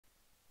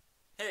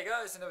Hey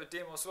guys, another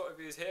Demo Slot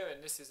Reviews here,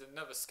 and this is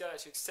another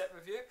Scalextric set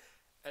review,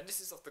 and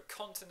this is of the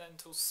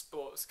Continental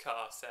sports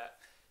car set.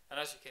 And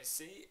as you can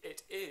see,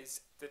 it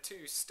is the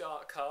two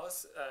start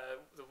cars.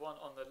 The one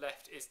on the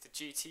left is the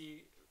GT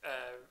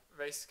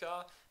race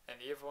car, and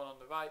the other one on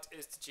the right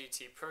is the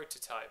GT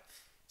prototype.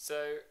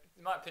 So,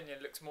 in my opinion,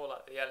 it looks more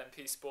like the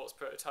LMP sports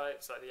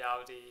prototypes, like the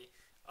Audi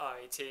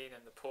R18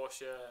 and the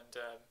Porsche and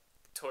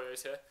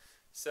Toyota.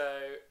 So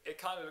it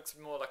kind of looks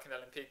more like an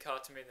LMP car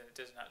to me than it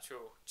does an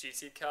actual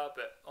GT car,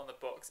 but on the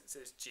box it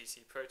says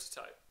GT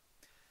prototype.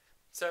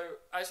 So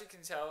as you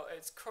can tell,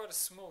 it's quite a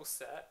small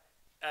set,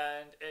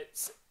 and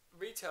its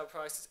retail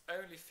price is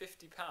only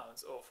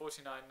 £50 or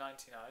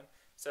 $49.99.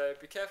 So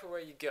be careful where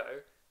you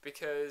go,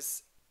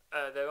 because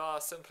there are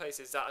some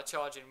places that are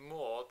charging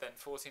more than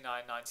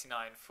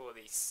 $49.99 for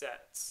these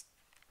sets.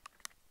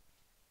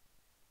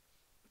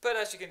 But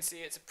as you can see,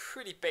 it's a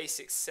pretty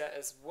basic set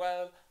as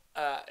well.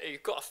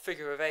 You've got a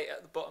figure of 8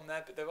 at the bottom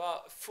there, but there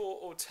are 4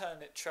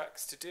 alternate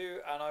tracks to do,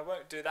 and I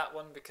won't do that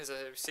one because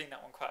I've seen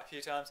that one quite a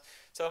few times,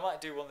 so I might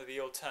do one of the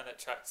alternate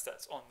tracks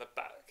that's on the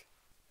back.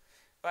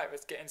 Right,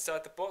 let's get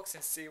inside the box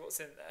and see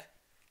what's in there.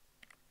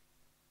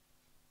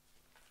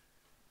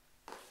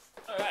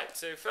 Alright,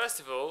 so first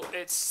of all,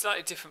 it's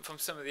slightly different from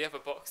some of the other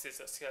boxes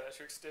that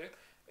Scalextric do.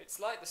 It's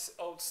like the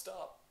old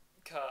start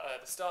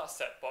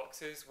set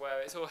boxes,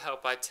 where it's all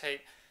held by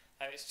tape,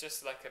 and it's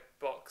just like a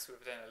box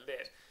within a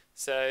lid.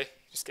 So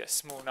you just get a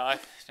small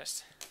knife,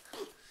 just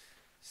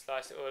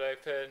slice it all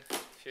open.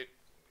 If you're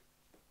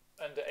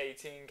under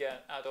 18,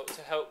 get an adult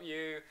to help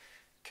you.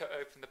 Cut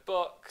open the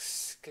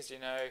box, because you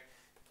know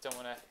you don't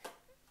want to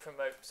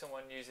promote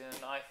someone using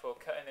a knife or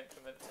cutting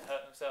implement to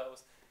hurt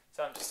themselves.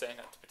 So I'm just saying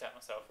that to protect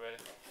myself,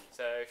 really.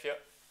 So if you're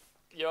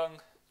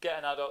young, get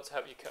an adult to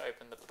help you cut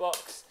open the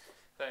box.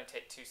 It'll only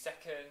take 2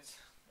 seconds.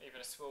 Even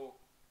a small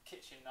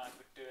kitchen knife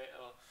would do it,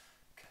 or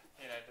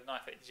you know, the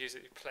knife that you use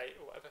at your plate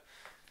or whatever.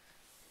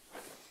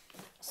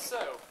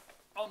 So,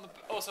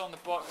 also on the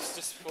box,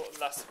 just for the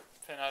last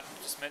thing I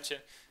just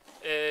mentioned,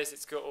 is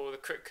it's got all the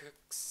quick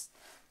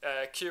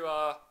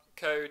QR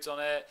codes on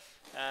it,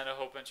 and a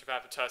whole bunch of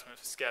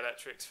advertisements for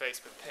Scalextric's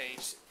Facebook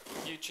page,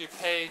 YouTube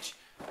page,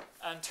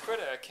 and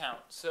Twitter account.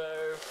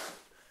 So,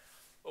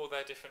 all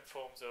their different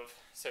forms of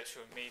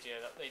social media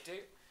that they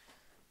do.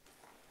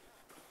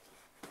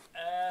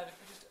 And if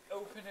we just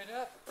open it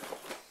up,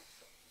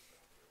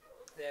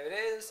 there it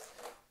is,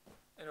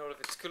 in all of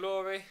its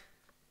glory.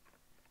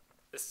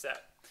 The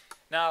set.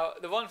 Now,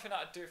 the one thing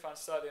that I do find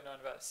slightly annoying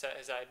about the set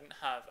is that I didn't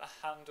have a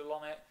handle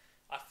on it.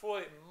 I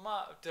thought it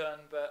might have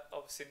done, but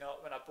obviously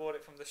not when I bought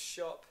it from the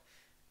shop.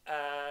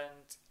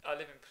 And I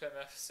live in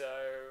Plymouth, so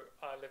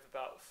I live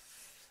about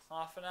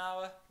half an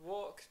hour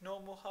walk,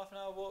 normal half an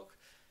hour walk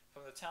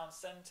from the town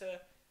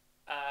centre,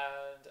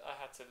 and I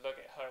had to lug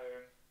it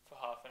home for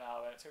half an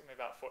hour, and it took me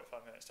about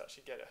 45 minutes to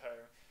actually get it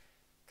home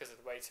because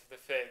of the weight of the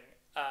thing.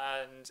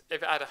 And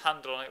if it had a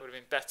handle on it, it would have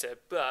been better,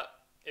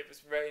 but it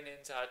was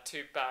raining, so I had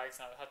 2 bags,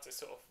 and I had to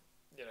sort of,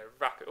 you know,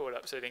 wrap it all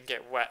up so it didn't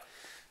get wet.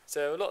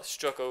 So a lot of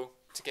struggle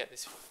to get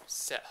this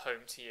set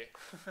home to you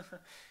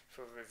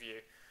for a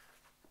review.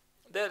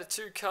 They're the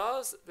 2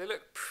 cars. They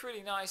look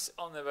pretty nice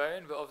on their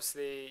own, but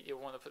obviously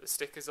you'll want to put the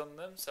stickers on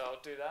them, so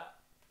I'll do that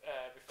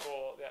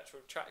before the actual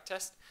track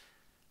test.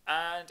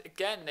 And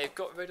again, they've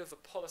got rid of the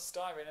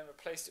polystyrene and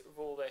replaced it with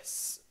all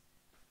this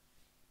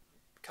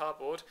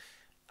cardboard,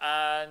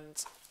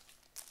 and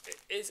it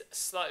is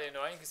slightly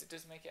annoying because it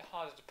does make it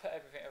harder to put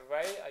everything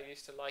away. I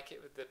used to like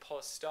it with the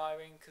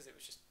polystyrene because it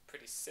was just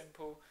pretty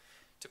simple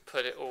to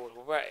put it all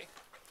away.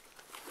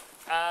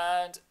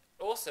 And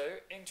also,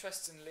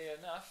 interestingly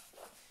enough,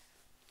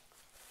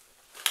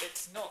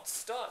 it's not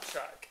Start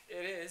Track,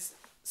 it is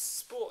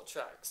Sport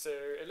Track. So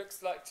it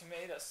looks like to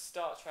me that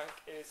Start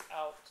Track is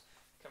out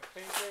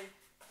completely,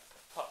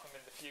 apart from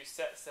in the few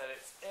sets that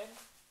it's in.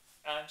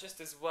 And just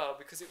as well,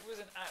 because it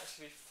wasn't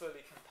actually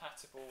fully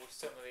compatible with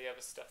some of the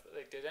other stuff that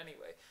they did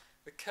anyway.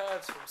 The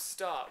curves from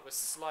Start were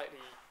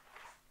slightly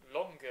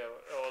longer,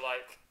 or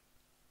like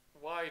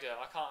wider.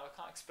 I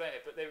can't explain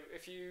it, but they're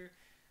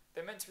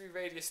meant to be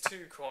radius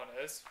 2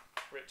 corners,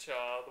 which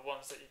are the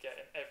ones that you get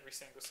in every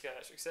single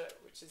Scalextric set,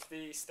 which is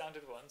the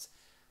standard ones,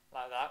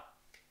 like that.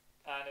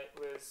 And it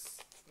was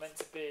meant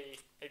to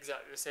be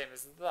exactly the same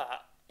as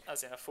that,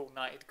 as in a full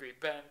 90-degree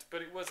bend,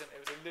 but it wasn't.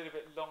 It was a little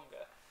bit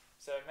longer.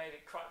 So it made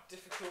it quite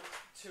difficult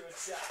to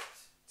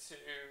adapt to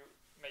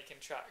making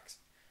tracks.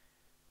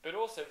 But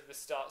also with the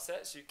start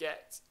sets, you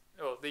get,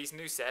 or these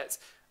new sets,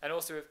 and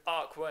also with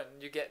Arc 1,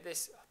 you get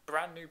this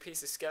brand new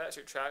piece of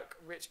Scalextric track,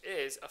 which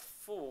is a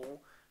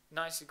full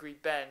 90-degree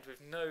bend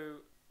with no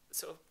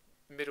sort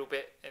of middle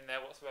bit in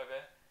there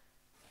whatsoever,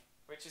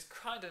 which is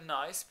kind of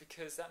nice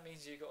because that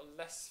means you've got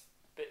less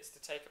bits to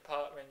take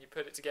apart when you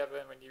put it together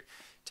and when you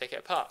take it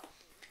apart.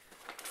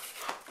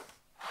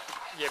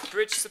 Yeah,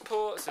 bridge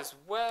supports as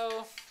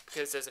well,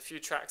 because there's a few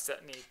tracks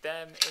that need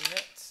them in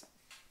it.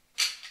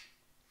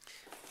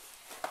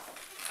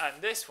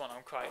 And this one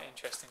I'm quite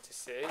interested to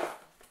see.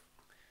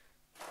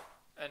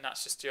 And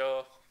that's just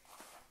your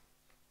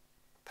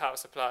power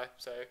supply,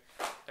 so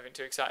nothing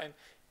too exciting.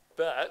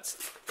 But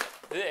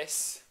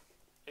this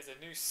is a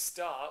new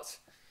start.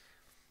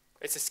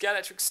 It's a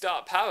Scalextric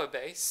start power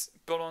base,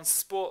 but on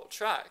sport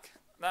track.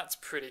 That's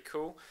pretty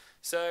cool.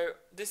 So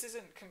this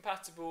isn't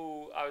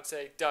compatible, I would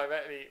say,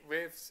 directly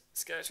with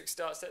Scalextric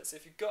start sets. So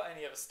if you've got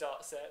any other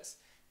start sets,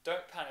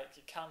 don't panic.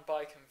 You can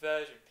buy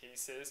conversion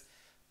pieces,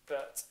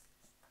 but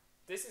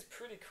this is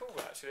pretty cool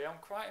actually. I'm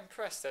quite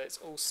impressed that it's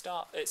all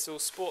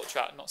sport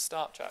track, not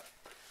start track.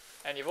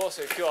 And you've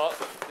also got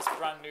this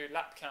brand new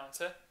lap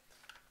counter,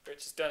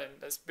 which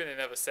has been in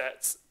other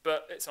sets,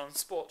 but it's on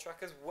sport track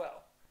as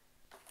well.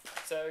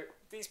 So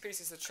these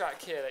pieces of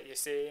track here that you're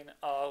seeing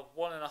are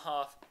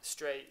 1.5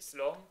 straights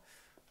long,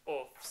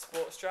 or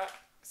sports track.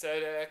 So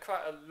they're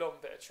quite a long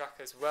bit of track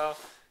as well.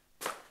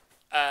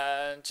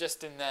 And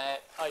just in there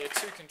are your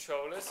two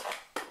controllers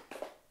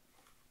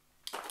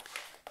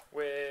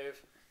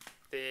with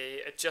the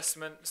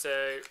adjustment.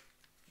 So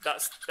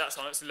that's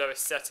on its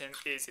lowest setting,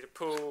 easy to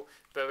pull,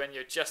 but when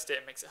you adjust it,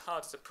 it makes it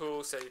harder to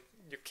pull, so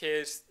your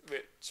kids,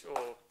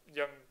 or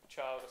young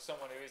child, or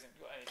someone who isn't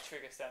got any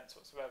trigger sense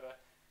whatsoever,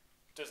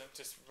 doesn't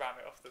just ram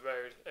it off the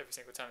road every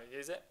single time you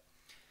use it.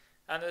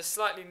 And a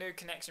slightly new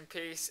connection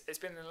piece. It's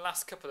been in the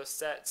last couple of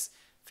sets.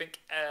 I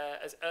think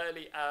as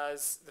early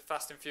as the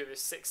Fast and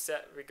Furious 6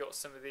 set, we got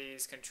some of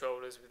these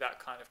controllers with that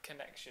kind of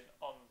connection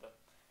on them.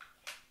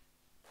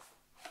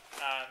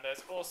 And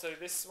there's also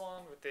this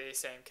one with the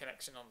same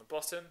connection on the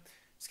bottom.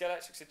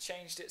 Scalextric have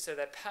changed it so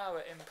their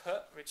power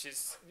input, which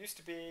used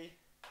to be,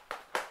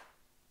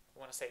 I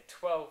want to say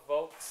 12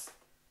 volts,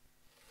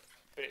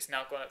 but it's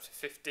now gone up to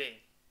 15.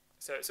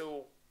 So it's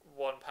all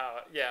one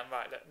power. Yeah, I'm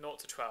right, 0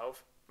 to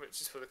 12, which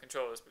is for the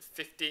controllers, but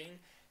 15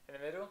 in the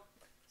middle.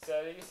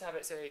 So they used to have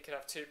it so you could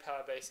have two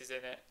power bases in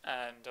it,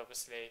 and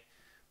obviously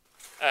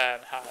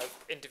have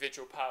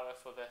individual power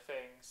for their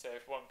thing. So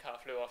if one car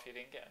flew off, you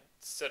didn't get a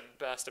sudden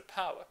burst of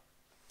power.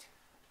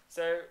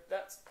 So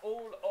that's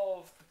all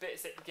of the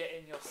bits that you get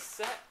in your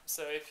set.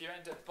 So if you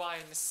end up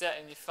buying the set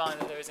and you find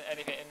that there isn't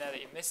anything in there that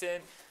you're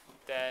missing,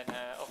 then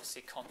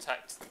obviously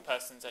contact the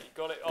persons that you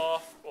got it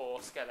off, or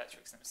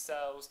Scalextric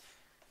themselves,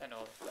 and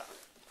all of that.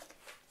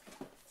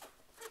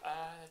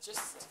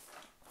 Just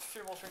a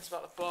few more things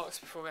about the box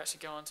before we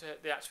actually go on to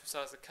it. The actual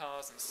size of the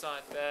cars on the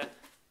side there.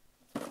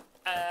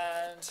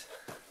 And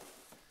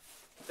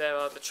there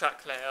are the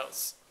track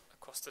layouts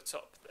across the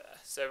top there.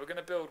 So we're going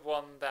to build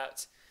one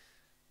that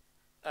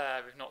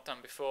we've not done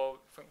before.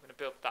 I think we're going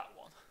to build that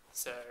one.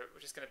 So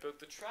we're just going to build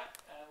the track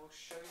and we'll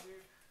show you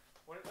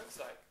what it looks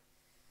like.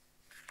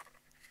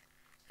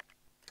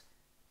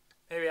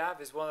 Here we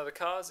have is one of the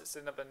cars. It's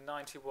the number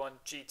 91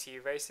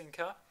 GT racing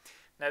car.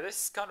 Now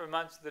this kind of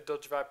reminds me of the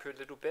Dodge Viper a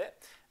little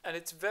bit, and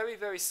it's very,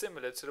 very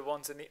similar to the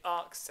ones in the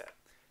ARC set.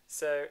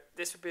 So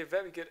this would be a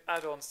very good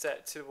add-on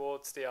set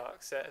towards the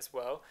ARC set as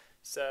well.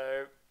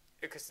 So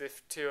because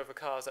there's two other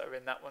cars that are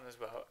in that one as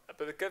well.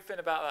 But the good thing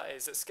about that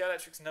is that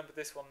Scalextric's numbered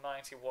this one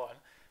 91,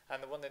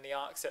 and the one in the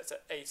ARC set's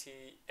at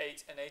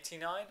 88 and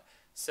 89.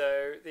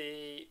 So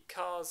the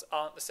cars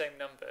aren't the same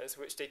numbers,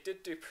 which they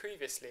did do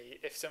previously.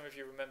 If some of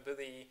you remember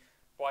the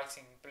white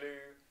and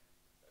blue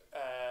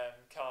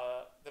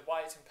the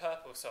white and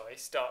purple,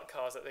 start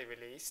cars that they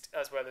released,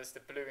 as well as the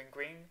blue and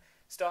green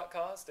start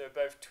cars. They were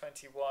both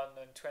 21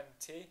 and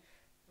 20,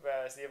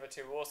 whereas the other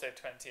two were also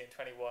 20 and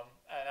 21,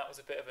 and that was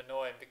a bit of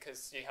annoying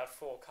because you had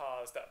four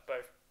cars that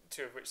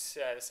two of which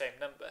share the same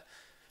number.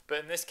 But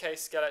in this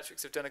case,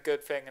 Scalextric have done a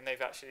good thing, and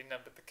they've actually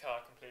numbered the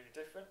car completely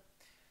different,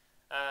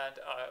 and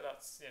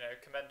that's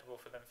commendable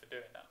for them for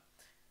doing that.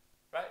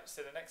 Right,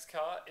 so the next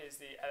car is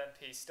the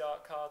LMP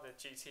start car, the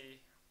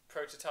GT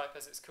prototype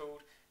as it's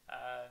called,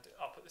 and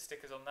I'll put the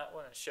stickers on that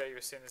one and show you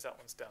as soon as that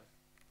one's done.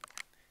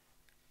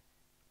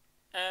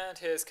 And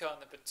here's car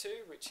number 2,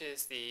 which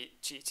is the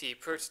GT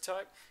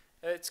prototype.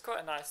 It's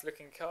quite a nice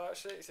looking car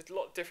actually. It's a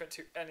lot different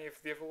to any of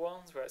the other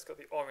ones, where it's got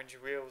the orange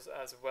wheels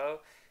as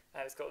well,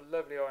 and it's got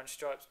lovely orange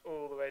stripes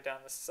all the way down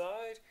the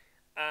side,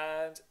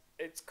 and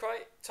it's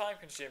quite time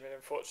consuming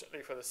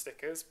unfortunately for the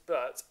stickers,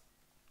 but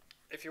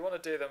if you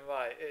want to do them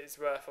right, it is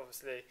worth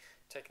obviously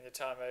taking your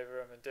time over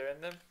them and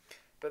doing them.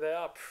 But they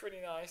are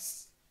pretty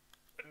nice,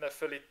 and they're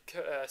fully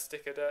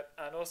stickered up.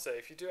 And also,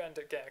 if you do end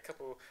up getting a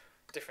couple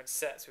different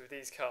sets with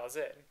these cars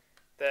in,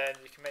 then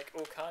you can make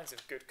all kinds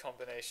of good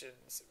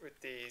combinations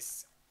with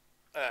these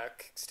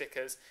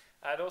stickers.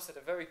 And also,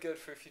 they're very good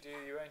for if you do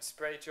your own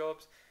spray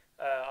jobs.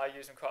 I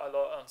use them quite a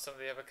lot on some of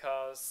the other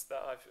cars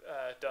that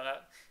I've done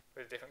it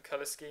with different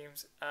colour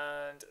schemes,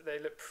 and they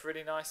look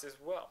pretty nice as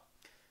well.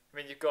 I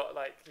mean, you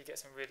get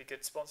some really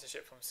good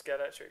sponsorship from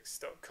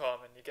Scalextric.com,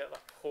 and you get like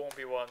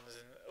Hornby ones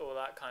and all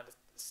that kind of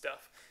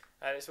stuff.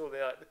 And it's all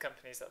the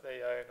companies that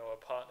they own or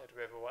are partnered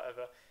with or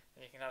whatever.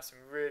 And you can have some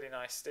really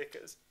nice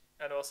stickers.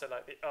 And also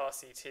like the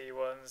RCT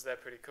ones, they're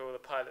pretty cool. The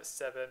Pilot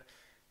 7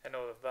 and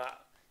all of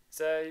that.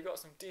 So you've got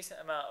some decent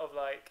amount of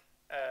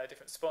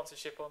different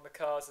sponsorship on the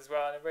cars as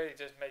well. And it really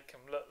does make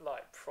them look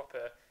like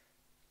proper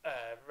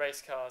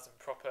race cars and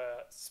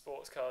proper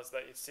sports cars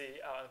that you'd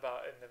see out and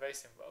about in the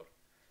racing world.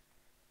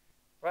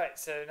 Right,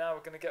 so now we're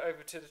going to get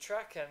over to the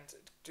track and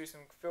do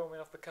some filming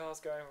of the cars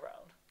going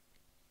around.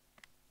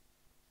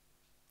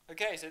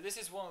 Okay, so this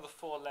is one of the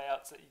 4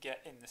 layouts that you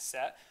get in the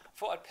set. I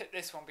thought I'd pick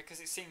this one because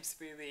it seems to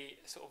be the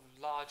sort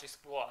of largest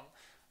one.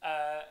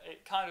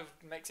 It kind of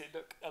makes it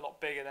look a lot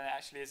bigger than it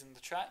actually is on the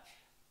track.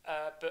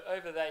 But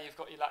over there you've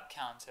got your lap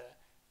counter.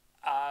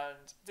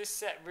 And this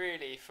set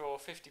really, for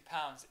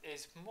 £50,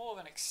 is more of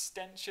an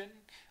extension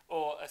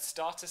or a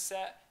starter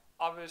set.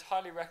 I would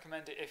highly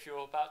recommend it if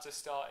you're about to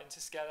start into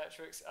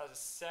Scalextric as a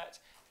set,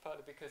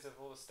 partly because of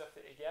all the stuff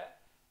that you get.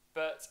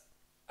 But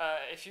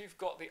if you've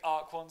got the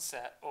Arc 1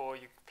 set, or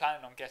you're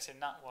planning on getting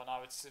that one, I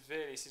would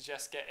severely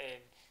suggest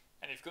getting,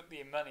 and you've got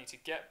the money to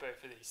get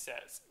both of these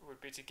sets, would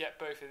be to get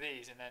both of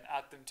these and then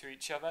add them to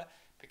each other,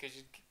 because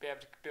you'd be able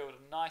to build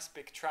a nice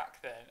big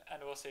track then,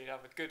 and also you'd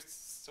have a good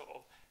sort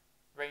of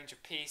range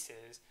of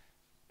pieces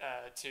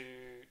to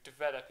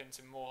develop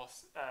into more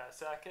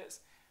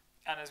circuits,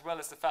 and as well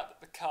as the fact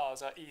that the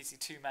cars are easy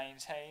to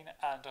maintain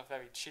and are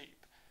very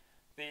cheap.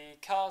 The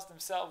cars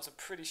themselves are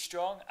pretty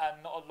strong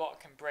and not a lot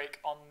can break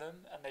on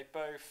them, and they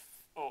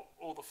both, or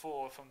all the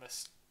 4 from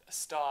the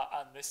start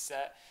and this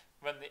set,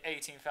 run the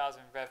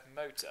 18,000 rev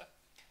motor.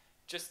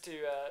 Just to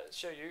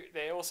show you,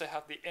 they also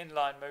have the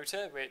inline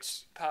motor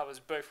which powers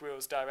both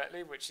wheels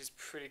directly, which is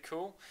pretty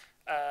cool.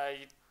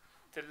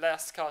 The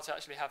last car to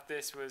actually have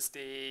this was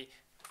the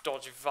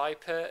Dodge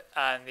Viper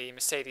and the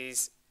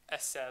Mercedes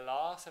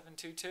SLR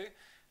 722, I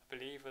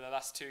believe, were the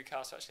last 2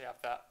 cars to actually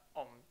have that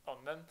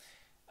on them.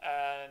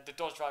 And the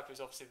Dodge Viper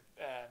is obviously,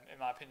 in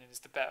my opinion, is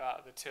the better out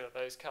of the 2 of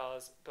those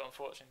cars, but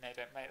unfortunately they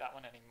don't make that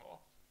one anymore.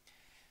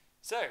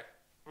 So,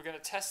 we're going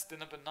to test the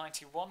number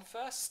 91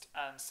 first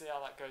and see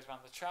how that goes around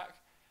the track.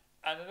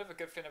 And another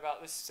good thing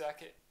about this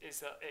circuit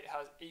is that it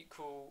has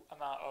equal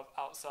amount of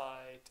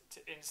outside to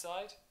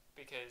inside,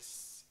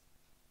 because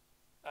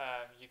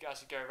as you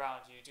go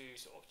around you do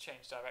sort of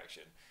change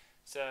direction.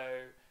 So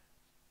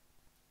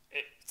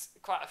it's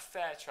quite a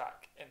fair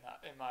track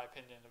in my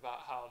opinion,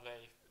 about how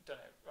they've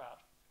done it round.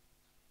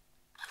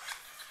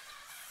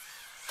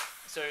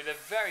 So they're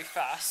very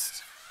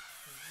fast,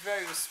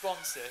 very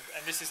responsive,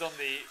 and this is on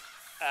the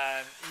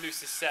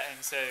loosest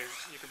setting, so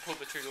you can pull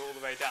the trigger all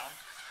the way down.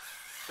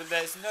 But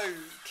there's no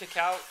kick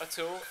out at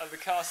all, and the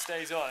car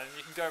stays on, and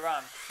you can go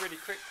around pretty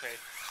quickly.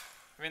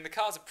 I mean, the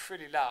cars are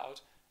pretty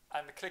loud,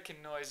 and the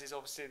clicking noise is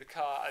obviously the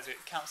car as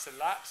it counts the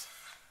laps.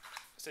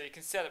 So you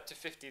can set up to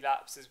 50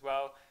 laps as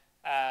well,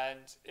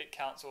 and it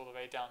counts all the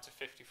way down to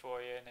 50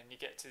 for you, and then you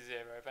get to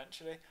 0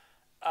 eventually.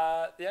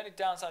 The only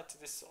downside to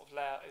this sort of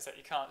layout is that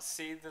you can't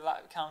see the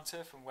lap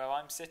counter from where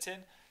I'm sitting.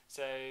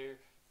 So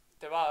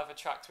there are other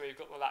tracks where you've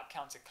got the lap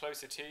counter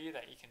closer to you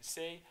that you can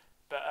see,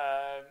 but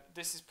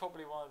this is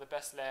probably one of the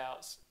best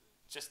layouts,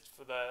 just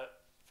for the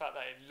fact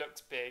that it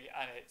looks big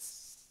and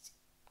it's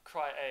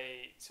quite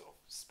a sort of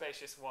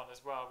spacious one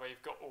as well, where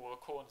you've got all the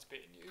corners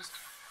being used.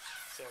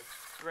 So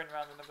run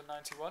around the number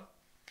 91.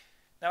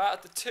 Now out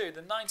of the 2,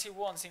 the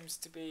 91 seems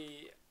to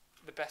be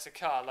the better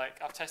car. Like,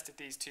 I've tested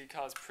these 2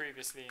 cars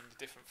previously in the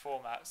different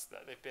formats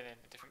that they've been in,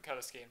 the different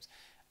colour schemes,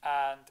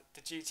 and the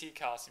GT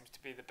car seems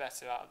to be the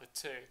better out of the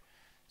 2.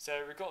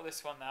 So we've got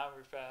this one now,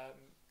 we've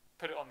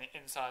put it on the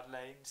inside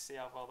lane to see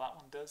how well that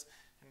one does,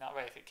 and that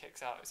way if it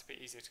kicks out it's a bit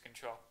easier to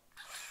control.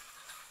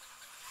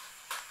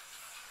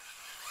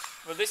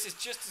 Well, this is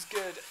just as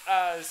good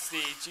as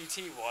the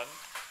GT one.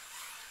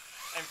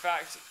 In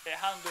fact, it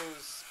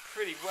handles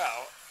pretty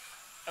well.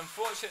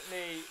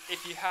 Unfortunately,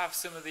 if you have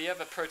some of the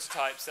other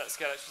prototypes that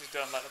Scalextric has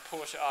done, like the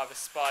Porsche Arva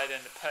Spider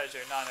and the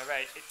Peugeot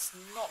 908, it's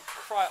not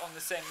quite on the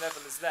same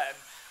level as them,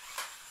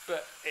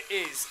 but it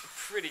is a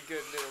pretty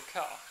good little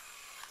car.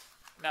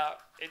 Now,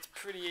 it's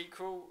pretty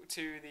equal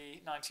to the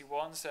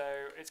 91, so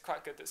it's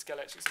quite good that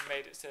Scalextric has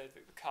made it so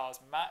that the cars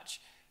match.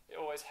 It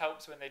always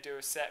helps when they do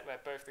a set where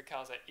both the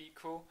cars are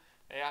equal.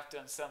 They have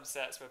done some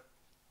sets where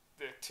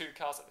the 2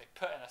 cars that they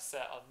put in a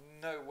set are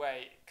no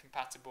way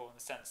compatible in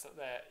the sense that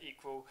they're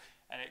equal,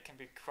 and it can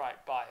be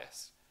quite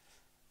biased.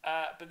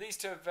 But these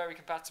 2 are very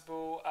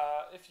compatible.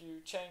 If you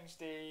change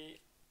the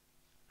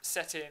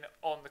setting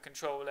on the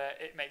controller,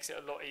 it makes it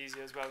a lot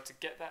easier as well to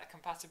get that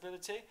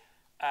compatibility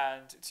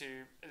and to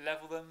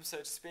level them, so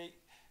to speak.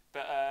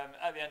 But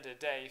at the end of the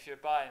day, if you're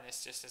buying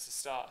this just as a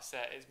starter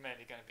set, it's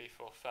mainly going to be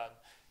for fun.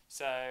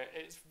 So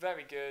it's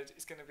very good.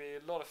 It's going to be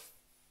a lot of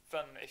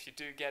fun if you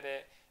do get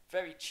it.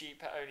 Very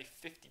cheap at only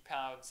 £50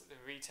 at the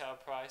retail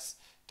price.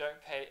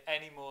 Don't pay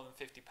any more than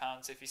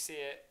 £50. If you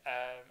see it,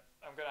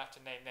 I'm going to have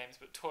to name names,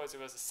 but Toys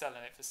R Us are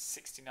selling it for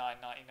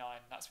 £69.99.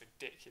 That's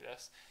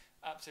ridiculous.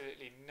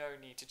 Absolutely no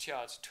need to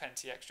charge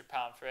 £20 extra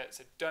for it,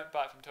 so don't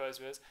buy it from Toys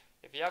R Us.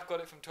 If you have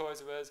got it from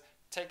Toys R Us,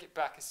 take it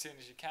back as soon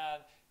as you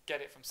can.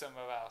 Get it from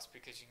somewhere else,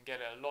 because you can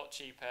get it a lot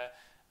cheaper,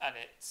 and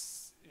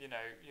it's, you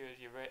know,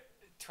 you're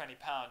 £20.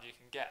 You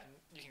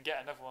can get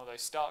another one of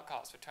those start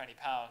carts for £20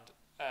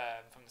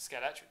 from the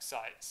Scalextric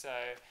site. So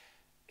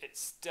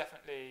it's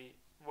definitely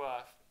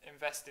worth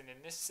investing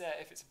in this set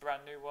if it's a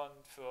brand new one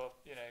for,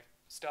 you know,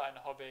 starting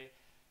a hobby,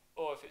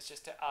 or if it's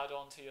just to add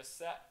on to your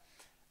set.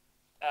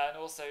 And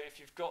also, if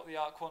you've got the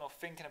Arc 1 or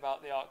thinking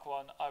about the Arc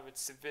 1, I would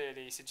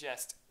severely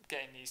suggest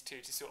getting these 2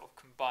 to sort of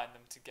combine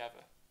them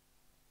together.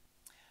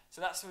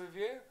 So that's the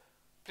review.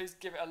 please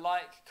give it a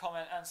like,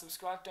 comment and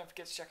subscribe. Don't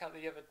forget to check out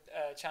the other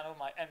channel,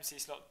 my MC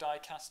Slot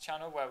Diecast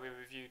channel, where we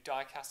review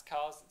diecast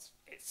cars.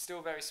 It's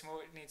still very small,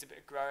 it needs a bit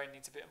of growing,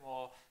 needs a bit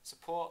more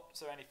support,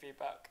 so any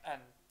feedback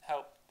and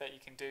help that you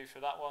can do for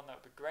that one, that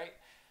would be great.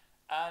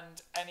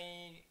 And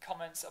any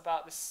comments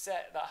about the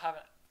set that I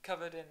haven't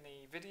covered in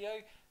the video,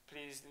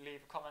 please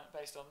leave a comment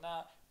based on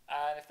that.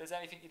 And if there's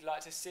anything you'd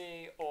like to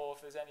see, or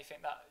if there's anything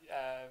that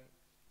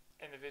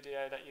in the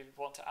video that you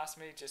want to ask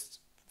me, just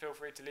feel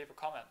free to leave a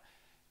comment.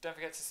 Don't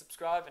forget to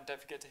subscribe and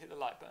don't forget to hit the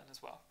like button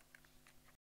as well.